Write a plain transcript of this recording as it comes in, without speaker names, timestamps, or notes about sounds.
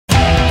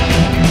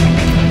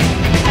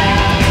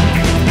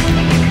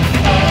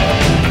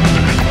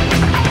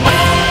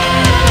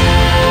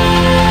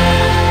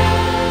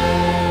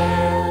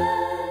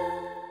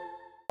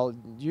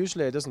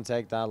Usually it doesn't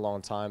take that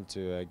long time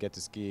to get the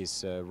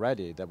skis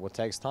ready. That what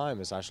takes time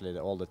is actually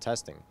all the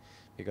testing,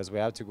 because we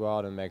have to go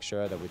out and make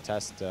sure that we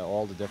test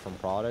all the different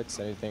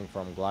products, anything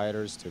from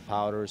gliders to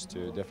powders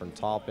to different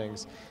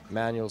toppings,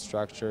 manual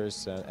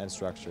structures and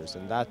structures,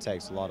 and that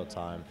takes a lot of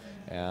time.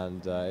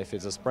 And if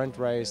it's a sprint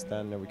race,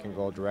 then we can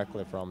go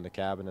directly from the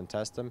cabin and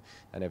test them,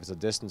 and if it's a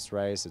distance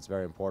race, it's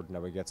very important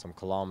that we get some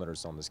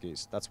kilometers on the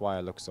skis. That's why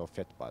I look so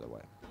fit, by the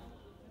way.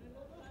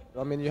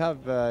 I mean, you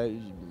have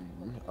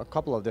a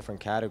couple of different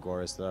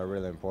categories that are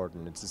really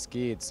important. It's the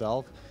ski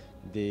itself.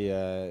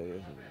 The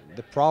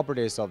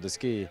properties of the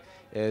ski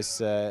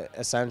is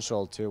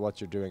essential to what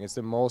you're doing. It's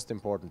the most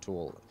important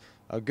tool.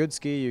 A good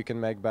ski you can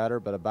make better,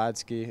 but a bad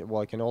ski,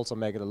 well, you can also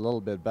make it a little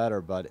bit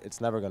better, but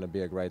it's never going to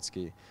be a great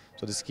ski.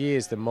 So the ski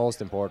is the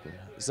most important.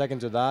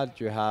 Second to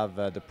that, you have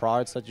the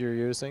products that you're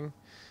using.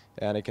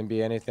 And it can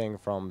be anything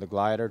from the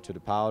glider to the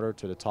powder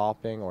to the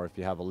topping, or if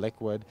you have a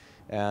liquid,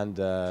 and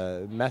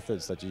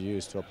methods that you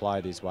use to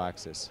apply these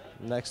waxes.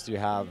 Next you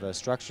have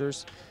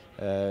structures.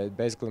 It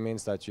basically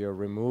means that you're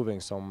removing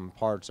some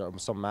parts or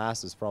some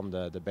masses from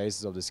the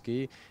bases of the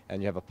ski,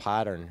 and you have a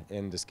pattern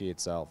in the ski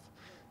itself.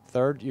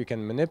 Third, you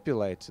can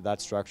manipulate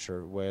that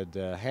structure with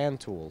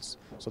hand tools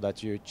so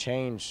that you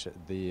change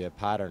the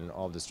pattern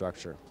of the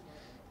structure.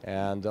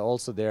 And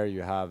also there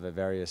you have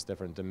various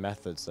different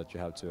methods that you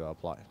have to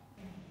apply.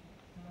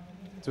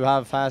 To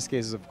have fast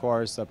skis is of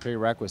course a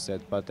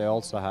prerequisite, but they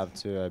also have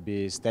to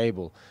be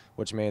stable,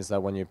 which means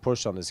that when you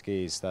push on the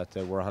skis that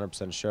we're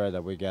 100% sure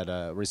that we get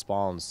a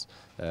response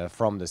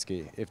from the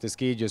ski. If the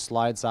ski just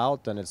slides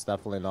out, then it's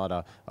definitely not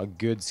a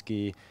good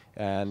ski,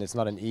 and it's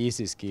not an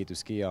easy ski to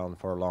ski on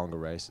for longer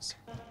races.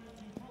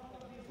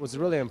 What's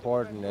really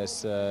important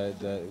is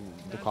the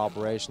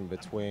cooperation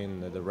between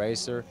the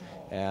racer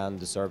and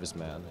the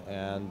serviceman,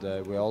 and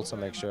we also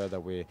make sure that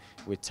we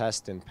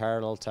test in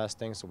parallel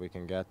testing so we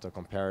can get a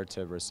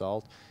comparative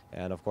result.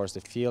 And of course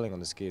the feeling on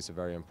the skis is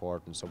very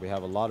important, so we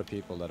have a lot of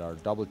people that are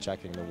double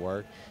checking the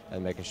work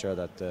and making sure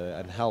that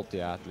and help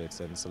the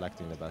athletes in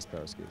selecting the best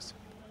pair of skis.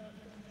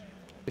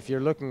 If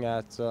you're looking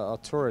at a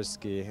tourist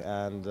ski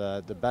and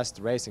the best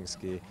racing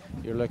ski,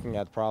 you're looking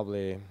at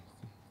probably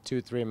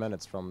 2-3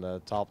 minutes from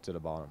the top to the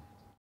bottom.